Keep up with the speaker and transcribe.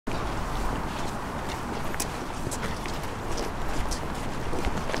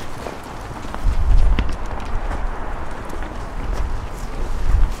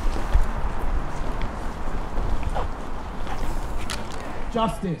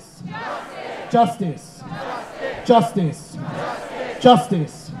Justice. Justice. Justice.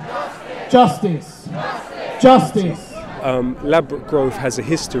 Justice. Justice. Justice. Ladbroke Grove has a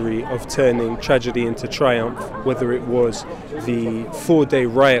history of turning tragedy into triumph, whether it was the 4-day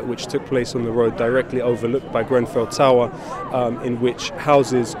riot which took place on the road directly overlooked by Grenfell Tower, in which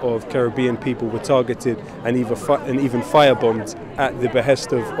houses of Caribbean people were targeted and even firebombed at the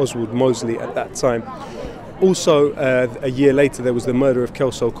behest of Oswald Mosley at that time. Also, a year later, there was the murder of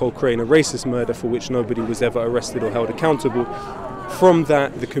Kelso Cole-Crane, a racist murder for which nobody was ever arrested or held accountable. From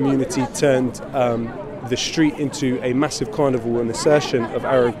that, the community turned the street into a massive carnival, an assertion of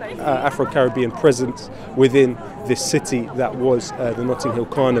Afro-Caribbean presence within this city that was the Notting Hill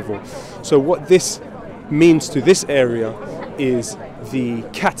Carnival. So what this means to this area is the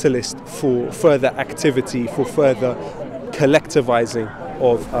catalyst for further activity, for further collectivizing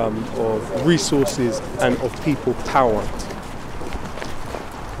of resources and of people power.